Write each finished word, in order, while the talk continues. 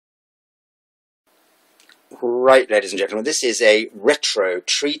Right, ladies and gentlemen, this is a retro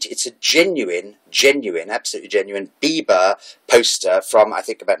treat. It's a genuine, absolutely genuine Biba poster from, I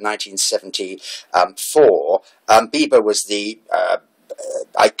think, about 1974. Biba was the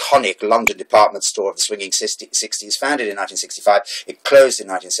iconic London department store of the swinging 60s, founded in 1965. It closed in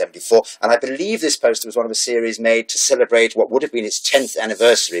 1974, and I believe this poster was one of a series made to celebrate what would have been its 10th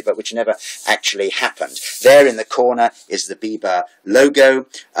anniversary, but which never actually happened. There in the corner is the Biba logo,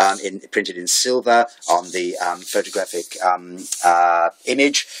 printed in silver on the photographic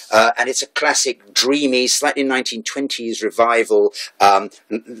image, and it's a classic, dreamy, slightly 1920s revival,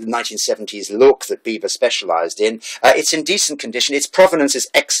 1970s look that Biba specialised in. It's in decent condition. Its provenance is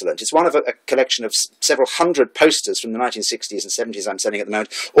excellent. It's one of a collection of several hundred posters from the 1960s and 70s I'm selling at the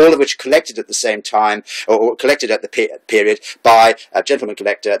moment, all of which collected at the same time, or collected at the period by a gentleman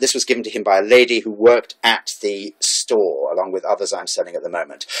collector. This was given to him by a lady who worked at the store, along with others I'm selling at the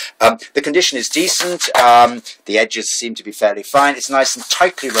moment. The condition is decent. The edges seem to be fairly fine. It's nice and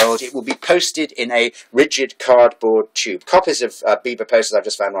tightly rolled. It will be posted in a rigid cardboard tube. Copies of Biba posters, I've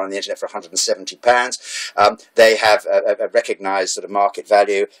just found one on the internet for £170. They have a recognised sort of market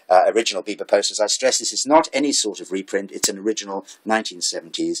value, original Biba posters. I stress this is not any sort of reprint. It's an original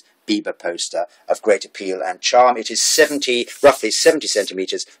 1970s Biba poster of great appeal and charm. It is roughly 70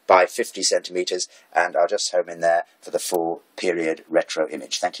 centimetres by 50 centimetres, and I'll just home in there for the full period retro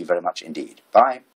image. Thank you very much indeed. Bye.